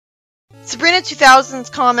Sabrina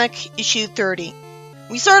 2000s comic, issue 30.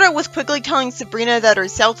 We start out with quickly telling Sabrina that her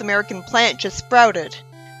South American plant just sprouted.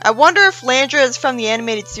 I wonder if Landra is from the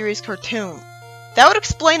animated series cartoon. That would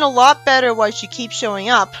explain a lot better why she keeps showing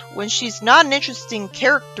up, when she's not an interesting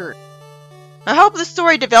character. I hope the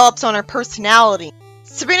story develops on her personality.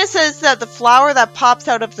 Sabrina says that the flower that pops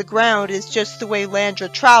out of the ground is just the way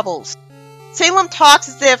Landra travels. Salem talks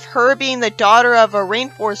as if her being the daughter of a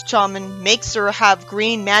rainforest shaman makes her have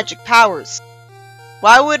green magic powers.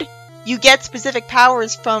 Why would you get specific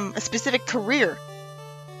powers from a specific career?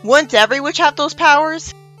 Wouldn't every witch have those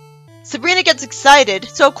powers? Sabrina gets excited,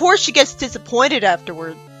 so of course she gets disappointed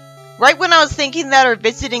afterward. Right when I was thinking that her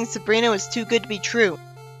visiting Sabrina was too good to be true.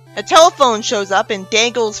 A telephone shows up and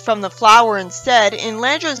dangles from the flower instead, and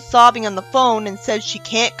Landra is sobbing on the phone and says she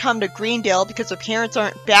can't come to Greendale because her parents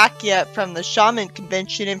aren't back yet from the shaman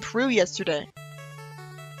convention in Peru yesterday.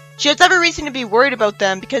 She has every reason to be worried about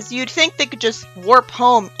them because you'd think they could just warp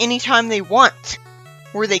home anytime they want.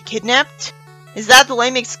 Were they kidnapped? Is that the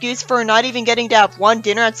lame excuse for her not even getting to have one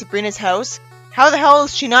dinner at Sabrina's house? How the hell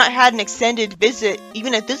has she not had an extended visit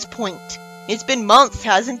even at this point? It's been months,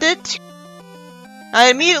 hasn't it? I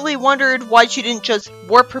immediately wondered why she didn't just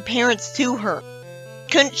warp her parents to her.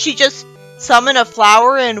 Couldn't she just summon a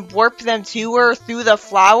flower and warp them to her through the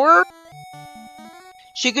flower?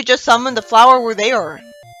 She could just summon the flower where they are.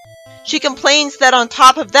 She complains that on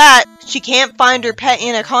top of that, she can't find her pet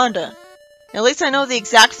anaconda. At least I know the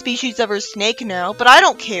exact species of her snake now, but I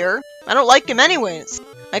don't care. I don't like him anyways.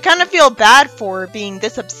 I kinda feel bad for her being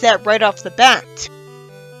this upset right off the bat.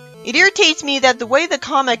 It irritates me that the way the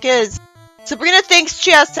comic is, Sabrina thinks she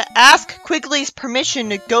has to ask Quigley's permission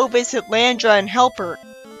to go visit Landra and help her,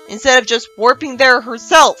 instead of just warping there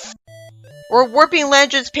herself, or warping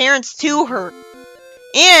Landra's parents to her.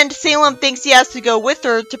 And Salem thinks he has to go with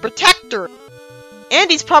her to protect her. And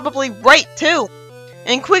he's probably right too.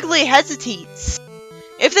 And Quigley hesitates.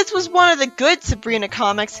 If this was one of the good Sabrina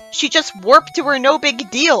comics, she'd just warp to her no big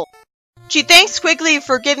deal. She thanks Quigley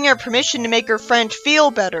for giving her permission to make her friend feel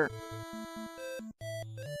better.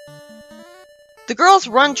 The girls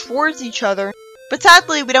run towards each other, but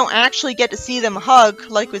sadly we don't actually get to see them hug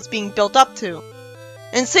like was being built up to.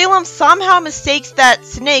 And Salem somehow mistakes that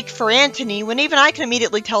snake for Anthony when even I can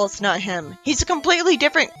immediately tell it's not him. He's a completely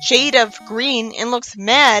different shade of green and looks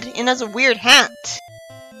mad and has a weird hat.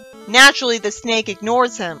 Naturally the snake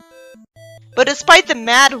ignores him. But despite the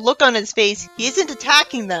mad look on his face, he isn't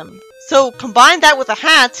attacking them. So combine that with a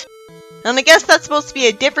hat, and I guess that's supposed to be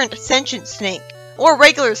a different sentient snake. Or a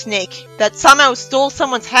regular snake that somehow stole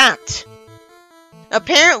someone's hat.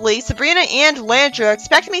 Apparently, Sabrina and Landra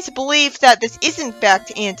expect me to believe that this isn't in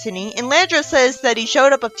fact Anthony, and Landra says that he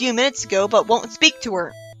showed up a few minutes ago but won't speak to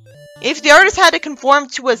her. If the artist had to conform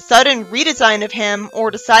to a sudden redesign of him,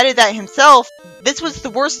 or decided that himself, this was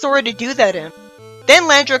the worst story to do that in. Then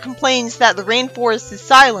Landra complains that the rainforest is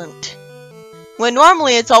silent, when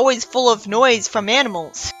normally it's always full of noise from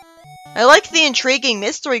animals. I like the intriguing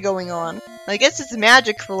mystery going on. I guess it's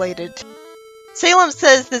magic related. Salem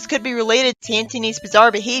says this could be related to Anthony's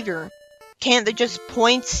bizarre behavior. Can't they just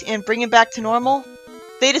point and bring him back to normal?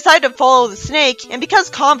 They decide to follow the snake, and because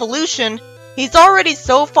convolution, he's already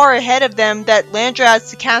so far ahead of them that Landra has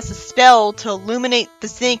to cast a spell to illuminate the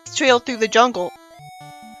snake's trail through the jungle.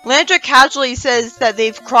 Landra casually says that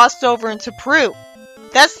they've crossed over into Peru.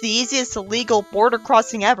 That's the easiest illegal border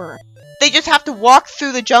crossing ever. They just have to walk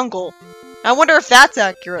through the jungle. I wonder if that's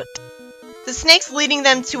accurate. The snake's leading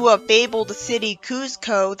them to a fabled city,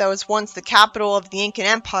 Cuzco, that was once the capital of the Incan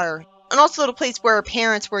Empire, and also the place where her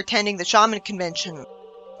parents were attending the shaman convention.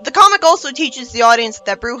 The comic also teaches the audience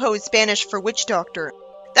that brujo is Spanish for witch doctor.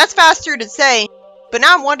 That's faster to say, but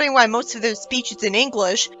now I'm wondering why most of their speech is in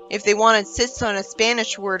English if they want to insist on a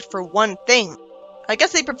Spanish word for one thing. I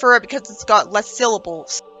guess they prefer it because it's got less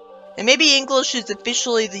syllables. And maybe English is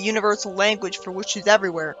officially the universal language for witches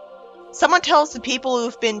everywhere. Someone tells the people who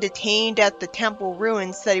have been detained at the temple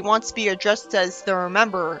ruins that he wants to be addressed as the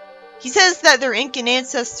Rememberer. He says that their Incan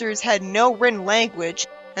ancestors had no written language,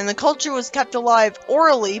 and the culture was kept alive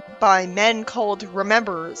orally by men called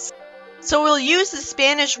Rememberers. So we'll use the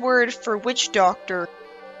Spanish word for witch doctor,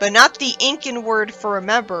 but not the Incan word for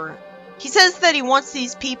Rememberer. He says that he wants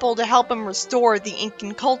these people to help him restore the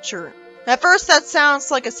Incan culture. At first that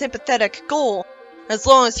sounds like a sympathetic goal, as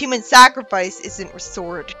long as human sacrifice isn't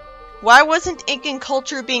restored. Why wasn't Incan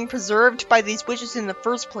culture being preserved by these witches in the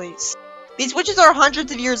first place? These witches are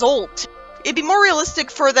hundreds of years old. It'd be more realistic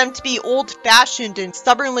for them to be old-fashioned and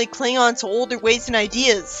stubbornly cling on to older ways and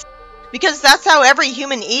ideas. Because that's how every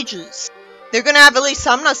human ages. They're gonna have at least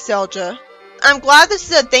some nostalgia. I'm glad this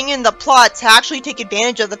is a thing in the plot to actually take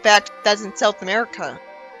advantage of the fact that's in South America.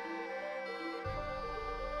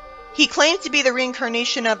 He claims to be the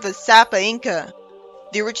reincarnation of the Sapa Inca,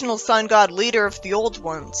 the original sun god leader of the old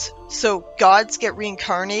ones. So gods get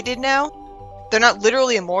reincarnated now? They're not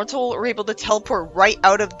literally immortal or able to teleport right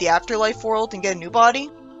out of the afterlife world and get a new body?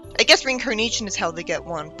 I guess reincarnation is how they get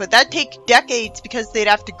one, but that'd take decades because they'd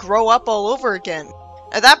have to grow up all over again.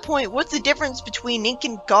 At that point, what's the difference between an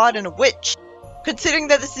Incan god and a witch? Considering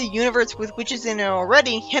that this is a universe with witches in it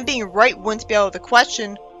already, him being right wouldn't be out of the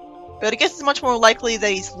question, but I guess it's much more likely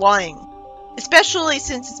that he's lying. Especially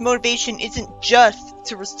since his motivation isn't just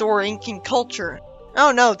to restore Incan culture.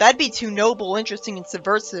 Oh no, that'd be too noble, interesting, and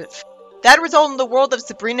subversive. That'd result in the world of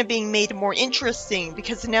Sabrina being made more interesting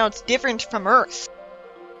because now it's different from Earth.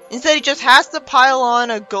 Instead, he just has to pile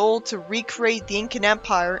on a goal to recreate the Incan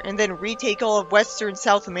Empire and then retake all of Western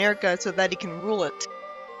South America so that he can rule it.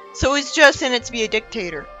 So he's just in it to be a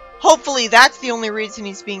dictator. Hopefully that's the only reason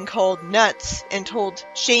he's being called nuts and told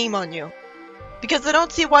shame on you. Because I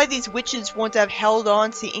don't see why these witches won't have held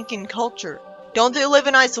on to Incan culture. Don't they live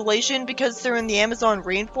in isolation because they're in the Amazon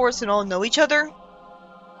rainforest and all know each other?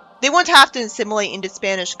 They won't have to assimilate into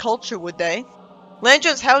Spanish culture, would they?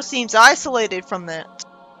 Landra's house seems isolated from that.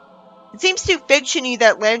 It seems too fictiony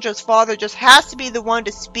that Landra's father just has to be the one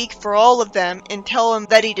to speak for all of them and tell them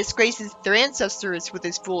that he disgraces their ancestors with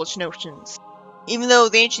his foolish notions. Even though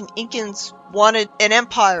the ancient Incans wanted an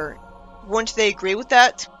empire, wouldn't they agree with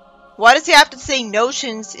that? Why does he have to say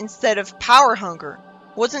notions instead of power hunger?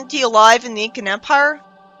 Wasn't he alive in the Incan Empire?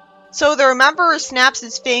 So the Rememberer snaps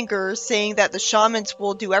his fingers, saying that the shamans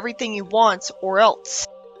will do everything he wants or else.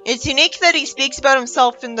 It's unique that he speaks about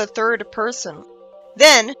himself in the third person.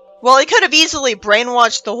 Then, well, he could have easily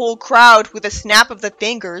brainwashed the whole crowd with a snap of the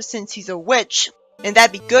fingers since he's a witch, and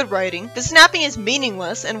that'd be good writing. The snapping is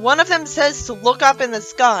meaningless, and one of them says to look up in the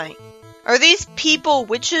sky. Are these people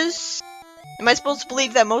witches? Am I supposed to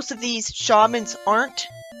believe that most of these shamans aren't?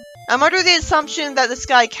 I'm under the assumption that this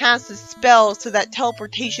guy cast a spell so that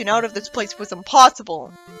teleportation out of this place was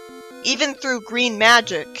impossible, even through green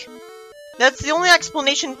magic. That's the only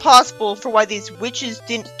explanation possible for why these witches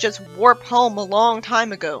didn't just warp home a long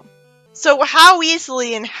time ago. So how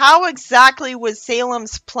easily and how exactly was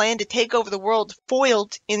Salem's plan to take over the world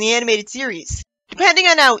foiled in the animated series? Depending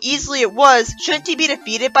on how easily it was, shouldn't he be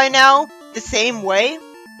defeated by now, the same way?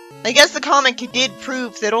 I guess the comic did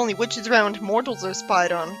prove that only witches around mortals are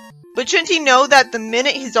spied on. But shouldn't he know that the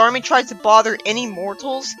minute his army tries to bother any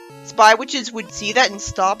mortals, spy witches would see that and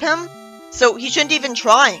stop him? So he shouldn't even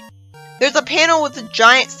try. There's a panel with a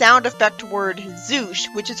giant sound effect word,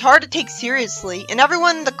 zoosh, which is hard to take seriously, and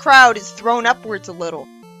everyone in the crowd is thrown upwards a little,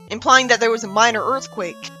 implying that there was a minor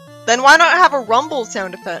earthquake. Then why not have a rumble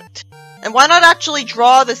sound effect? And why not actually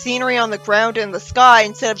draw the scenery on the ground and the sky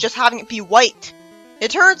instead of just having it be white?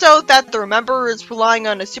 It turns out that the Rememberer is relying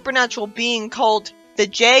on a supernatural being called the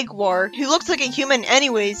Jaguar, who looks like a human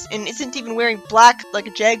anyways and isn't even wearing black like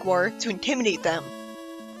a jaguar to intimidate them.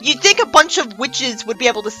 You'd think a bunch of witches would be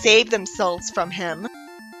able to save themselves from him.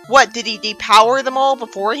 What, did he depower them all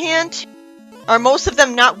beforehand? Are most of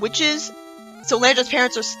them not witches? So Landra's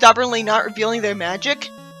parents are stubbornly not revealing their magic?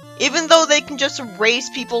 Even though they can just erase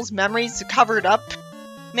people's memories to cover it up?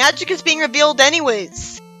 Magic is being revealed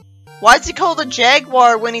anyways. Why is he called a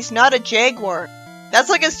Jaguar when he's not a Jaguar? That's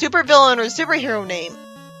like a supervillain or superhero name.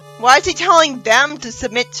 Why is he telling them to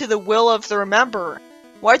submit to the will of the Rememberer?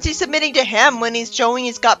 Why is he submitting to him when he's showing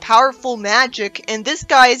he's got powerful magic and this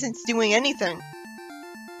guy isn't doing anything?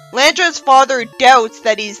 Landra's father doubts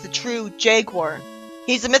that he's the true Jaguar.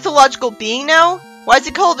 He's a mythological being now? Why is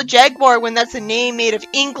he called the Jaguar when that's a name made of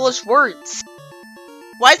English words?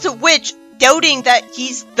 Why is a witch doubting that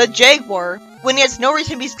he's the Jaguar when he has no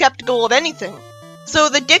reason to be skeptical of anything? So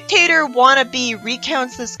the dictator wannabe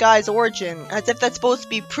recounts this guy's origin, as if that's supposed to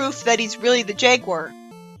be proof that he's really the Jaguar.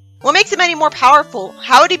 What makes him any more powerful?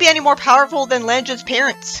 How would he be any more powerful than Landra's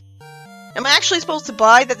parents? Am I actually supposed to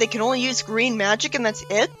buy that they can only use green magic and that's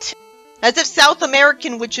it? As if South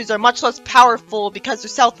American witches are much less powerful because they're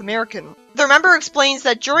South American. The Rememberer explains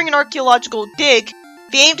that during an archaeological dig,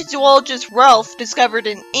 famed zoologist Ralph discovered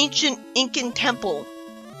an ancient Incan temple.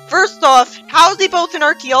 First off, how is he both an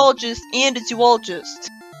archaeologist and a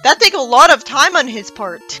zoologist? That'd take a lot of time on his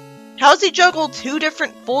part. How does he juggle two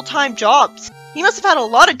different full-time jobs? He must have had a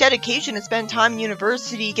lot of dedication to spend time in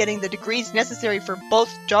university getting the degrees necessary for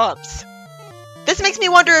both jobs. This makes me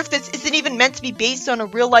wonder if this isn't even meant to be based on a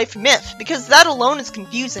real-life myth, because that alone is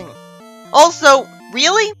confusing. Also,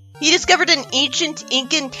 really? He discovered an ancient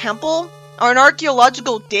Incan temple? Or an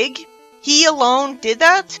archaeological dig? He alone did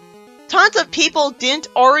that? tons of people didn't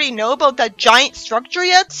already know about that giant structure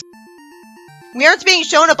yet? We aren't being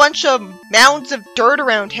shown a bunch of mounds of dirt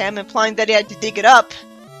around him, implying that he had to dig it up.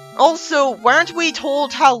 Also, why aren't we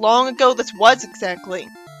told how long ago this was exactly?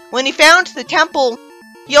 When he found the temple,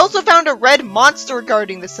 he also found a red monster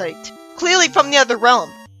guarding the site, clearly from the other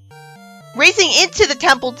realm. Racing into the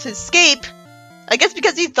temple to escape, I guess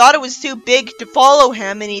because he thought it was too big to follow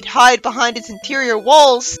him and he'd hide behind its interior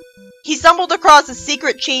walls, he stumbled across a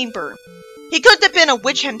secret chamber. He couldn't have been a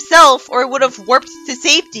witch himself, or would have warped to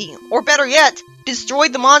safety, or better yet,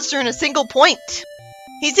 destroyed the monster in a single point.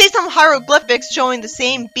 He sees some hieroglyphics showing the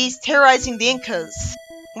same beast terrorizing the Incas.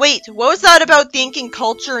 Wait, what was that about the Incan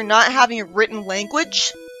culture not having a written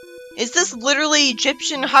language? Is this literally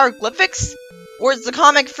Egyptian hieroglyphics? Or is the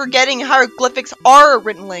comic forgetting hieroglyphics are a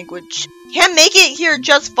written language? Him making it here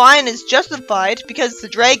just fine is justified because the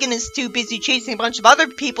dragon is too busy chasing a bunch of other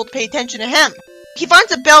people to pay attention to him. He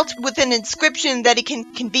finds a belt with an inscription that he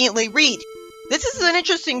can conveniently read. This is an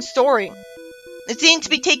interesting story. It seems to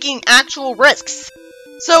be taking actual risks.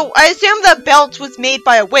 So, I assume the belt was made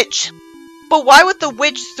by a witch. But why would the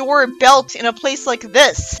witch store a belt in a place like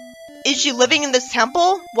this? Is she living in this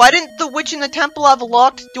temple? Why didn't the witch in the temple have a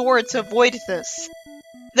locked door to avoid this?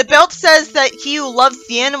 The belt says that he who loves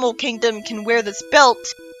the animal kingdom can wear this belt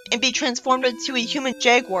and be transformed into a human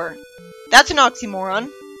jaguar. That's an oxymoron.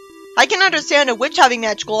 I can understand a witch having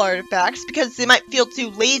magical artifacts because they might feel too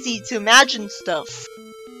lazy to imagine stuff.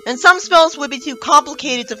 And some spells would be too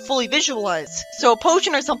complicated to fully visualize, so a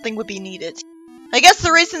potion or something would be needed. I guess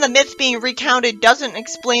the reason the myth being recounted doesn't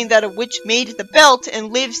explain that a witch made the belt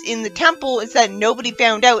and lives in the temple is that nobody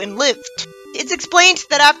found out and lived. It's explained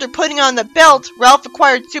that after putting on the belt, Ralph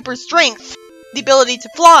acquired super strength, the ability to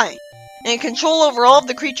fly, and control over all of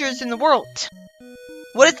the creatures in the world.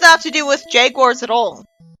 What does that have to do with jaguars at all?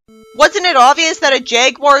 Wasn't it obvious that a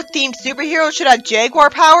jaguar-themed superhero should have jaguar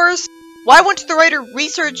powers? Why wouldn't the writer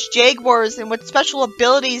research jaguars and what special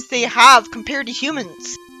abilities they have compared to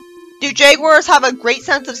humans? Do jaguars have a great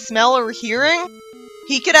sense of smell or hearing?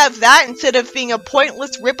 He could have that instead of being a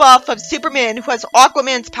pointless ripoff of Superman who has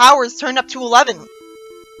Aquaman's powers turned up to 11.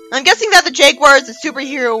 I'm guessing that the jaguar is a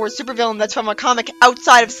superhero or supervillain that's from a comic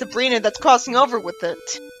outside of Sabrina that's crossing over with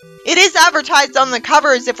it. It is advertised on the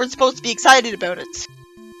cover as if we're supposed to be excited about it.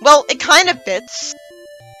 Well, it kind of fits.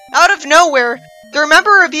 Out of nowhere, the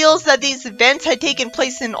Remember reveals that these events had taken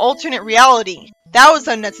place in an alternate reality. That was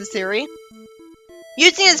unnecessary.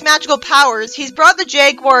 Using his magical powers, he's brought the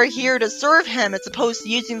Jaguar here to serve him as opposed to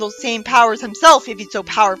using those same powers himself if he's so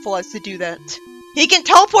powerful as to do that. He can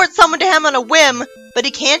teleport someone to him on a whim, but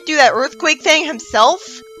he can't do that earthquake thing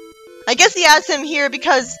himself? I guess he has him here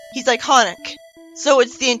because he's iconic. So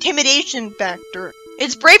it's the intimidation factor.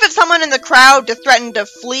 It's brave of someone in the crowd to threaten to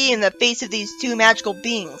flee in the face of these two magical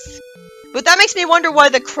beings. But that makes me wonder why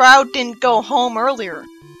the crowd didn't go home earlier.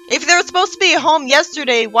 If they were supposed to be home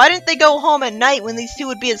yesterday, why didn't they go home at night when these two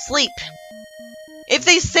would be asleep? If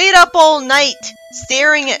they stayed up all night,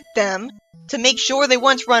 staring at them, to make sure they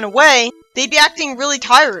wouldn't run away, they'd be acting really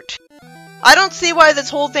tired. I don't see why this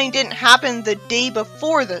whole thing didn't happen the day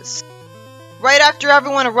before this. Right after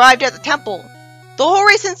everyone arrived at the temple. The whole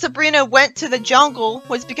reason Sabrina went to the jungle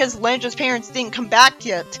was because Landra's parents didn't come back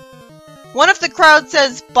yet. One of the crowd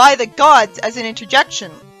says, "by the gods," as an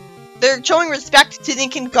interjection. They're showing respect to the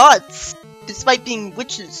Incan gods, despite being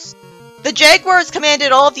witches. The jaguars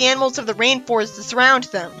commanded all of the animals of the rainforest to surround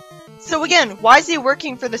them. So again, why is he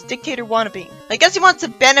working for this dictator wannabe? I guess he wants to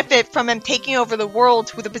benefit from him taking over the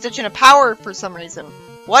world with a position of power for some reason.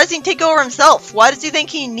 Why doesn't he take over himself? Why does he think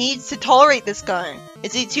he needs to tolerate this guy?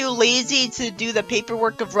 Is he too lazy to do the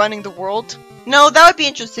paperwork of running the world? No, that would be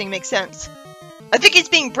interesting, makes sense. I think he's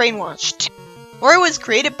being brainwashed. Or it was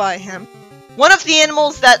created by him. One of the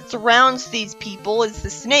animals that surrounds these people is the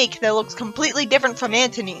snake that looks completely different from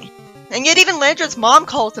Antony. And yet even Landra's mom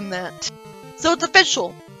calls him that. So it's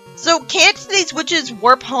official. So can't these witches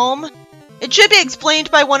warp home? It should be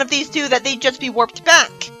explained by one of these two that they'd just be warped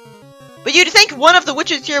back. But you'd think one of the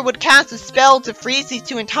witches here would cast a spell to freeze these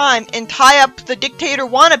two in time and tie up the dictator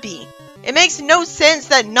wannabe. It makes no sense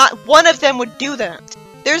that not one of them would do that.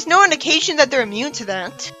 There's no indication that they're immune to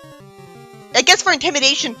that. I guess for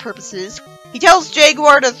intimidation purposes, he tells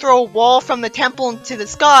Jaguar to throw a wall from the temple into the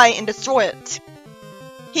sky and destroy it.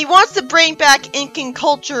 He wants to bring back Incan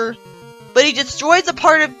culture, but he destroys a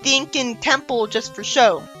part of the Incan temple just for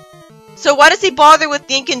show. So why does he bother with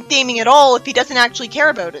the Incan theming at all if he doesn't actually care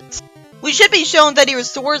about it? We should be shown that he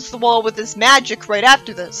restores the wall with his magic right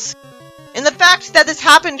after this. And the fact that this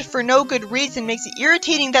happened for no good reason makes it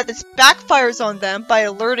irritating that this backfires on them by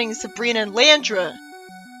alerting Sabrina and Landra.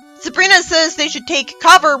 Sabrina says they should take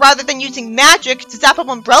cover rather than using magic to zap up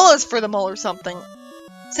umbrellas for them all or something.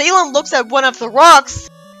 Salem looks at one of the rocks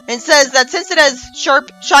and says that since it has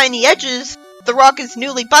sharp, shiny edges, the rock is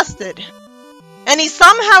newly busted. And he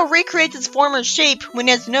somehow recreates its former shape when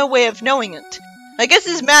he has no way of knowing it. I guess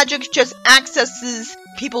his magic just accesses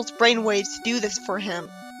people's brainwaves to do this for him.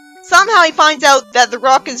 Somehow he finds out that the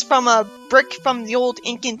rock is from a brick from the old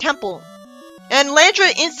Incan temple. And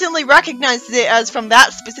Landra instantly recognizes it as from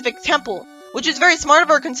that specific temple, which is very smart of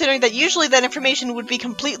her considering that usually that information would be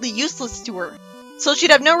completely useless to her. So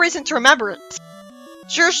she'd have no reason to remember it.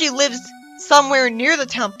 Sure, she lives somewhere near the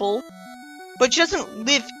temple, but she doesn't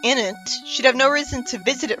live in it. She'd have no reason to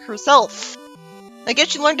visit it herself. I guess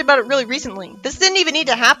she learned about it really recently. This didn't even need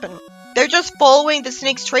to happen. They're just following the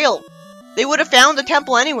snake's trail. They would have found the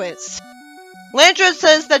temple anyways. Landra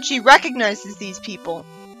says that she recognizes these people,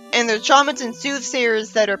 and they're shamans and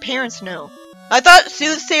soothsayers that her parents know. I thought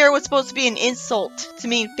soothsayer was supposed to be an insult, to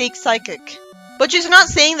mean fake psychic. But she's not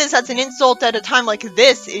saying this as an insult at a time like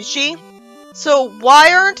this, is she? So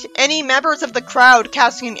why aren't any members of the crowd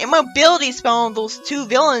casting an immobility spell on those two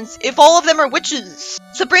villains if all of them are witches?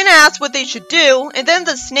 Sabrina asks what they should do, and then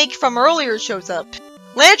the snake from earlier shows up.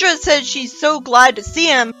 Landra says she's so glad to see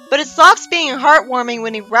him, but it stops being heartwarming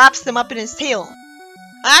when he wraps them up in his tail.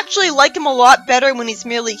 I actually like him a lot better when he's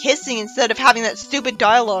merely hissing instead of having that stupid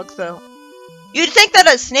dialogue though. You'd think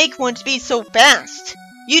that a snake wouldn't be so fast.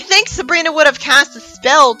 You'd think Sabrina would have cast a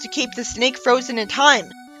spell to keep the snake frozen in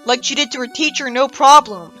time, like she did to her teacher, no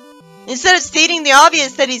problem. Instead of stating the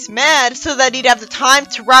obvious that he's mad so that he'd have the time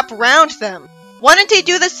to wrap around them. Why didn't he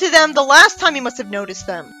do this to them the last time he must have noticed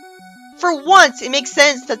them? For once, it makes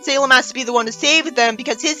sense that Salem has to be the one to save them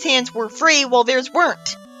because his hands were free while theirs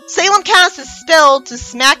weren't. Salem casts a spell to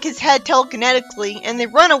smack his head telekinetically, and they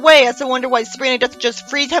run away as I wonder why Sabrina doesn't just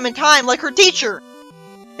freeze him in time like her teacher.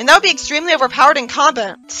 And that would be extremely overpowered in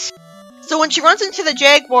combat. So when she runs into the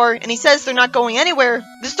jaguar and he says they're not going anywhere,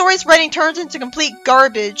 the story's writing turns into complete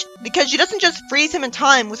garbage because she doesn't just freeze him in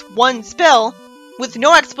time with one spell, with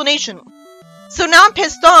no explanation. So now I'm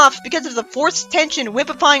pissed off because of the forced tension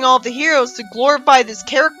whippifying all of the heroes to glorify this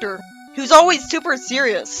character, who's always super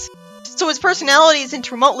serious, so his personality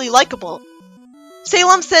isn't remotely likable.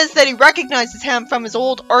 Salem says that he recognizes him from his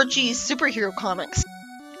old Archie superhero comics.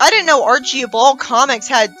 I didn't know Archie of all comics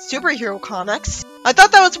had superhero comics. I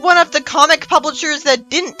thought that was one of the comic publishers that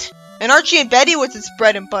didn't, and Archie and Betty was its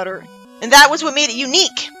bread and butter, and that was what made it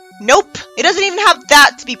unique. Nope, it doesn't even have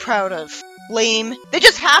that to be proud of. Lame. They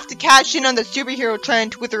just have to cash in on the superhero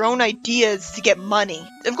trend with their own ideas to get money.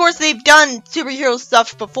 Of course, they've done superhero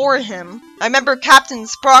stuff before him. I remember Captain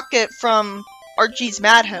Sprocket from Archie's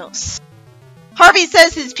Madhouse. Harvey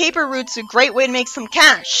says his paper route's a great way to make some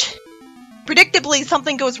cash. Predictably,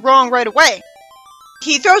 something goes wrong right away.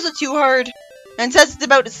 He throws it too hard, and says it's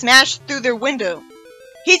about to smash through their window.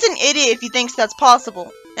 He's an idiot if he thinks that's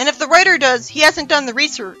possible, and if the writer does, he hasn't done the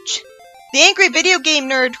research. The angry video game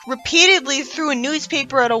nerd repeatedly threw a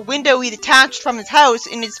newspaper at a window he detached from his house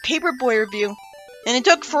in his Paperboy review, and it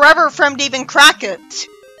took forever for him to even crack it.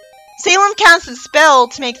 Salem casts a spell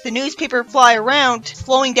to make the newspaper fly around,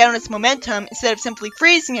 slowing down its momentum instead of simply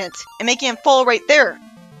freezing it, and making it fall right there.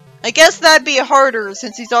 I guess that'd be harder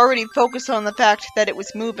since he's already focused on the fact that it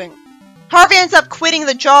was moving. Harvey ends up quitting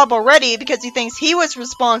the job already because he thinks he was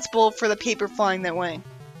responsible for the paper flying that way.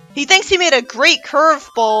 He thinks he made a great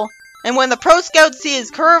curveball, and when the pro scouts see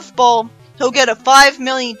his curveball, he'll get a $5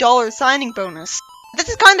 million signing bonus. This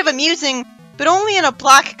is kind of amusing, but only in a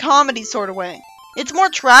black comedy sort of way. It's more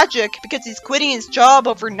tragic because he's quitting his job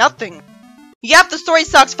over nothing. Yep, the story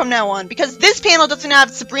sucks from now on, because this panel doesn't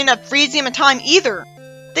have Sabrina freezing him in time either.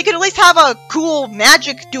 They could at least have a cool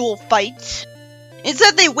magic duel fight.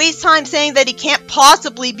 Instead, they waste time saying that he can't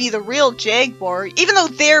possibly be the real Jaguar, even though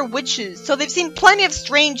they're witches, so they've seen plenty of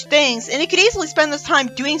strange things, and he could easily spend this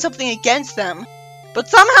time doing something against them. But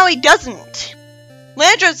somehow he doesn't.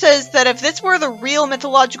 Landra says that if this were the real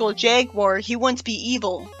mythological Jaguar, he wouldn't be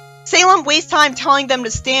evil. Salem wastes time telling them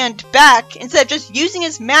to stand back, instead of just using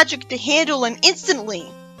his magic to handle him instantly.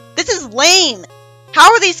 This is lame!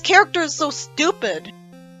 How are these characters so stupid?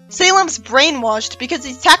 Salem's brainwashed because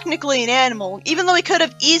he's technically an animal, even though he could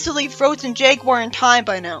have easily frozen Jaguar in time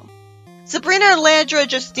by now. Sabrina and Landra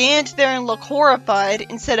just stand there and look horrified,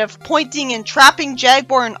 instead of pointing and trapping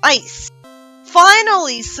Jaguar in ice.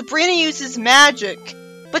 Finally, Sabrina uses magic,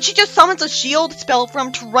 but she just summons a shield spell for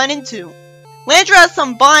him to run into. Landra has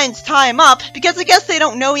some binds tie him up, because I guess they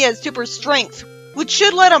don't know he has super strength, which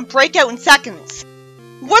should let him break out in seconds.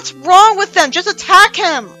 What's wrong with them? Just attack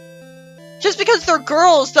him! Just because they're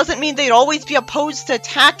girls doesn't mean they'd always be opposed to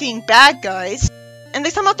attacking bad guys. and they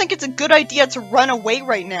somehow think it's a good idea to run away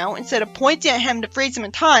right now instead of pointing at him to freeze him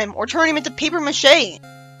in time or turn him into paper mache,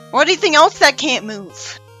 or anything else that can't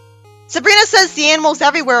move. Sabrina says the animals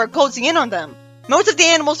everywhere are closing in on them. Most of the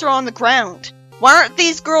animals are on the ground. Why aren't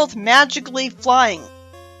these girls magically flying?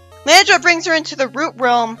 Landra brings her into the root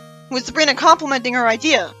realm, with Sabrina complimenting her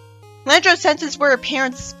idea. Landra senses where her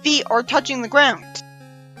parents' feet are touching the ground,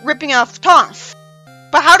 ripping off toss.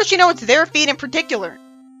 But how does she know it's their feet in particular?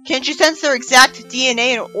 Can't she sense their exact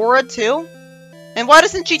DNA and aura too? And why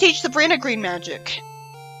doesn't she teach Sabrina green magic?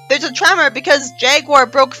 There's a tremor because Jaguar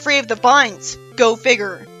broke free of the vines. Go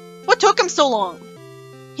figure. What took him so long?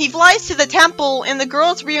 He flies to the temple and the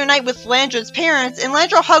girls reunite with Landra's parents, and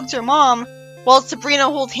Landra hugs her mom, while Sabrina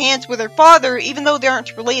holds hands with her father even though they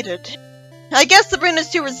aren't related. I guess Sabrina's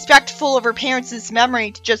too respectful of her parents'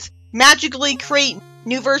 memory to just magically create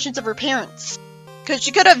new versions of her parents. Because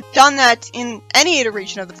she could have done that in any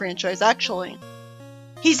iteration of the franchise, actually.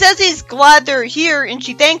 He says he's glad they're here and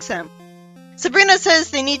she thanks him. Sabrina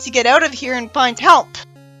says they need to get out of here and find help.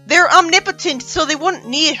 They're omnipotent, so they wouldn't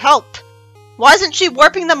need help. Why isn't she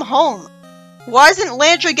warping them home? Why isn't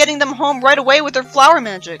Landra getting them home right away with her flower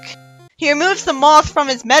magic? He removes the moth from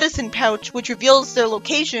his medicine pouch, which reveals their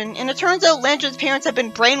location, and it turns out Landra's parents have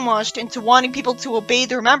been brainwashed into wanting people to obey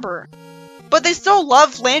the Remember. But they still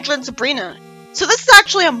love Landra and Sabrina. So this is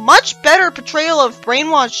actually a much better portrayal of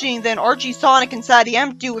brainwashing than Archie, Sonic, and Sadie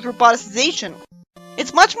M do with roboticization.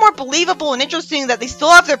 It's much more believable and interesting that they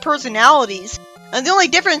still have their personalities, and the only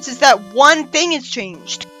difference is that one thing has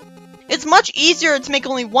changed. It's much easier to make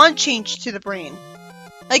only one change to the brain.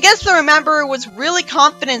 I guess the Rememberer was really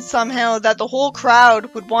confident somehow that the whole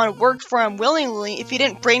crowd would want to work for him willingly if he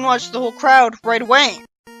didn't brainwash the whole crowd right away.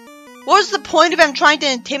 What was the point of him trying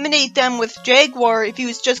to intimidate them with Jaguar if he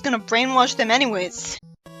was just gonna brainwash them anyways?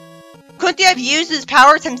 Couldn't he have used his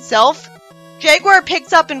powers himself? Jaguar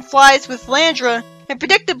picks up and flies with Landra, and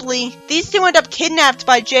predictably, these two end up kidnapped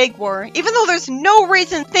by Jaguar, even though there's no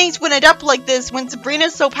reason things would end up like this when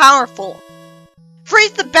Sabrina's so powerful.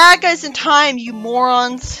 Freeze the bad guys in time, you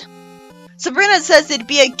morons! Sabrina says it'd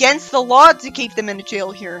be against the law to keep them in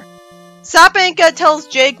jail here. Sapanka tells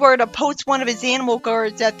Jaguar to post one of his animal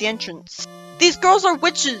guards at the entrance. These girls are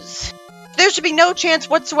witches. There should be no chance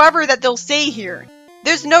whatsoever that they'll stay here.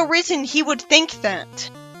 There's no reason he would think that.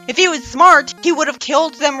 If he was smart, he would have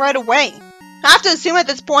killed them right away. I have to assume at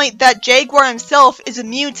this point that Jaguar himself is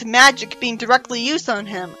immune to magic being directly used on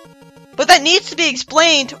him. But that needs to be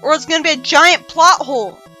explained, or it's going to be a giant plot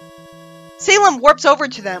hole. Salem warps over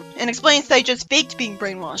to them and explains that he just faked being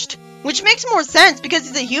brainwashed. Which makes more sense because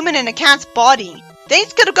he's a human in a cat's body.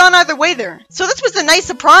 Things could have gone either way there, so this was a nice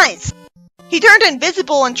surprise. He turned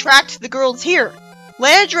invisible and tracked the girls here.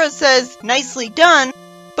 Landra says, nicely done,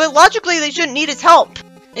 but logically they shouldn't need his help.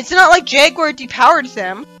 It's not like Jaguar depowered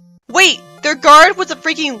them. Wait, their guard was a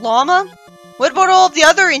freaking llama? What about all of the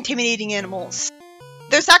other intimidating animals?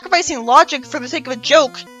 They're sacrificing logic for the sake of a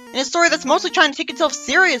joke, in a story that's mostly trying to take itself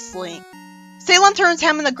seriously. Salem turns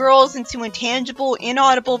him and the girls into intangible,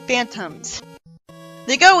 inaudible phantoms.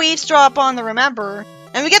 They go eavesdrop on the Rememberer,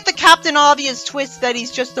 and we get the Captain Obvious twist that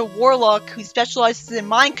he's just a warlock who specializes in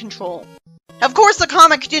mind control. Of course, the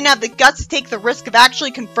comic didn't have the guts to take the risk of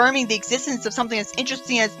actually confirming the existence of something as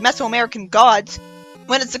interesting as Mesoamerican gods,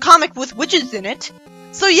 when it's a comic with witches in it.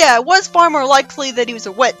 So yeah, it was far more likely that he was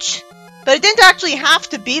a witch. But it didn't actually have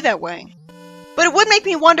to be that way. But it would make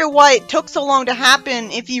me wonder why it took so long to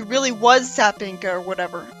happen if he really was Sapanka or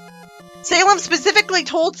whatever. Salem specifically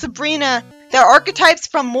told Sabrina that archetypes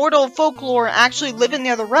from mortal folklore actually live in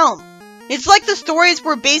the other realm. It's like the stories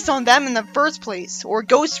were based on them in the first place, or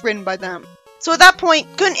ghosts written by them. So at that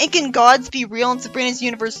point, couldn't Incan gods be real in Sabrina's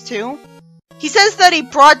universe too? He says that he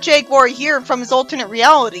brought Jaguar here from his alternate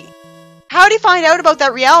reality. How did he find out about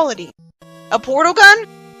that reality? A portal gun?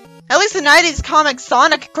 At least the 90s comic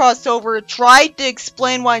Sonic crossover tried to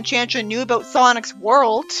explain why Enchantra knew about Sonic's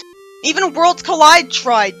world. Even Worlds Collide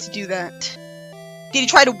tried to do that. Did he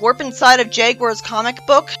try to warp inside of Jaguar's comic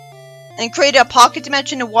book and create a pocket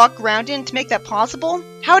dimension to walk around in to make that possible?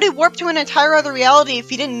 How did he warp to an entire other reality if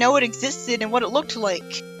he didn't know it existed and what it looked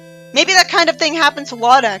like? Maybe that kind of thing happens a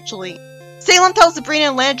lot, actually. Salem tells Sabrina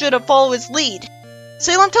and Landra to follow his lead.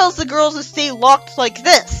 Salem tells the girls to stay locked like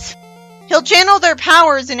this. He'll channel their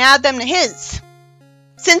powers and add them to his.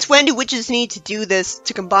 Since when do witches need to do this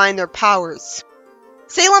to combine their powers?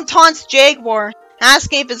 Salem taunts Jaguar,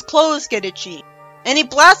 asking if his clothes get itchy, and he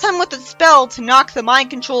blasts him with a spell to knock the mind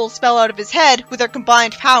control spell out of his head with their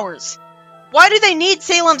combined powers. Why do they need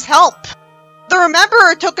Salem's help? The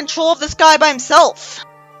Rememberer took control of this guy by himself.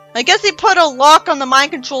 I guess he put a lock on the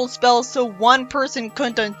mind control spell so one person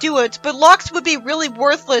couldn't undo it, but locks would be really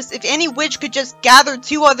worthless if any witch could just gather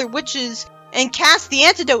 2 other witches and cast the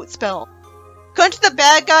antidote spell. Couldn't the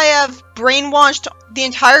bad guy have brainwashed the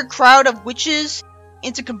entire crowd of witches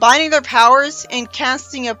into combining their powers and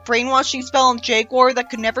casting a brainwashing spell on Jaguar that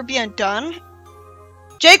could never be undone?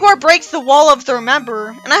 Jaguar breaks the wall of the Remember,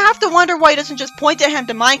 and I have to wonder why he doesn't just point at him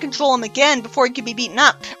to mind control him again before he can be beaten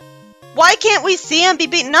up. Why can't we see him be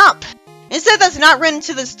beaten up? Instead, that's not written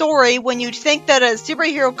into the story when you'd think that a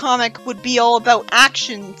superhero comic would be all about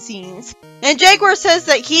action scenes. And Jaguar says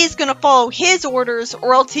that he's gonna follow his orders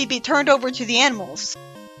or else he'd be turned over to the animals.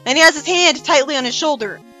 And he has his hand tightly on his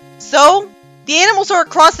shoulder. So, the animals are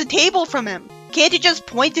across the table from him. Can't he just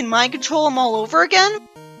point and mind control them all over again?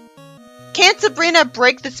 Can't Sabrina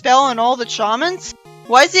break the spell on all the shamans?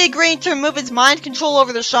 Why is he agreeing to remove his mind control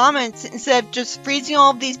over the shamans instead of just freezing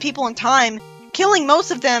all of these people in time, killing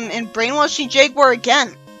most of them, and brainwashing Jaguar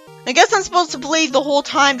again? I guess I'm supposed to believe the whole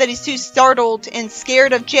time that he's too startled and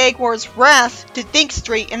scared of Jaguar's wrath to think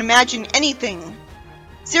straight and imagine anything.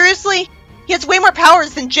 Seriously? He has way more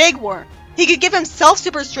powers than Jaguar. He could give himself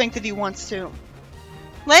super strength if he wants to.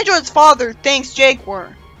 Landro's father thanks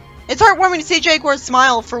Jaguar. It's heartwarming to see Jaguar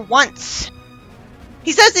smile for once.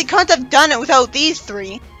 He says he couldn't have done it without these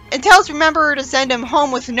 3, and tells Remember to send him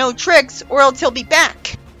home with no tricks or else he'll be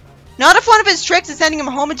back. Not if one of his tricks is sending him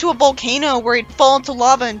home into a volcano where he'd fall into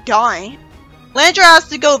lava and die. Landra has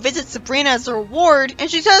to go visit Sabrina as a reward, and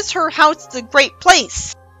she says her house is a great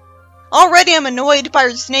place. Already I'm annoyed by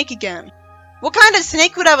her snake again. What kind of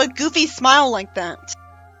snake would have a goofy smile like that?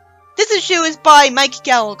 This issue is by Mike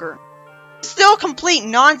Gallagher. Still complete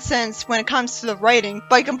nonsense when it comes to the writing,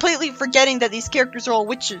 by completely forgetting that these characters are all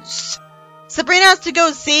witches. Sabrina has to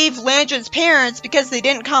go save Landra's parents because they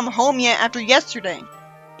didn't come home yet after yesterday.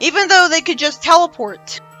 Even though they could just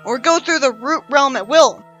teleport, or go through the root realm at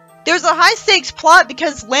will. There's a high stakes plot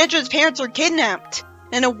because Landra's parents are kidnapped,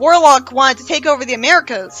 and a warlock wanted to take over the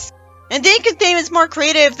Americas. And the Incan theme is more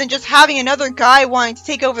creative than just having another guy wanting to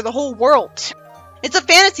take over the whole world. It's a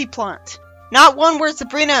fantasy plot. Not one where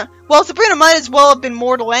Sabrina might as well have been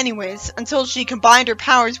mortal anyways, until she combined her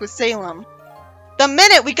powers with Salem. The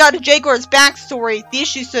minute we got to Jaguar's backstory, the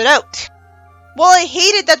issue stood out. While I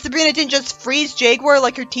hated that Sabrina didn't just freeze Jaguar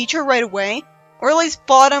like her teacher right away, or at least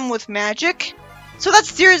fought him with magic, so that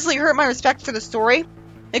seriously hurt my respect for the story,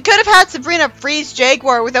 it could have had Sabrina freeze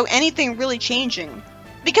Jaguar without anything really changing.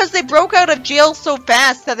 Because they broke out of jail so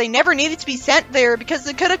fast that they never needed to be sent there because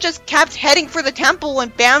they could have just kept heading for the temple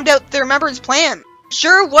and bound out their Remember's plan.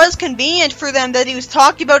 Sure, it was convenient for them that he was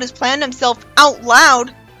talking about his plan himself out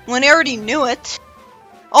loud when they already knew it.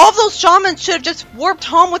 All of those shamans should have just warped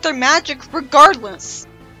home with their magic regardless.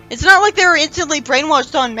 It's not like they were instantly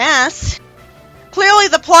brainwashed en masse. Clearly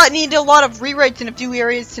the plot needed a lot of rewrites in a few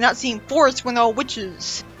areas to not seem forced when they're all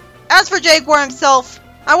witches. As for Jaguar himself,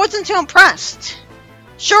 I wasn't too impressed.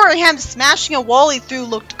 Sure, him smashing a wall he through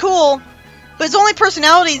looked cool, but his only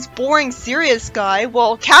personality is boring serious guy,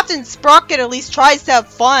 while Captain Sprocket at least tries to have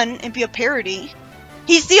fun and be a parody.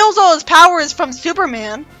 He steals all his powers from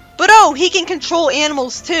Superman, but oh, he can control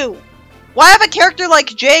animals too. Why have a character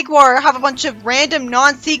like Jaguar have a bunch of random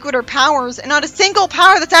non-sequitur powers and not a single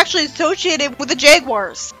power that's actually associated with the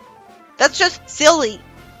Jaguars? That's just silly.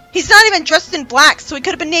 He's not even dressed in black, so he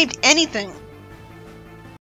could have been named anything.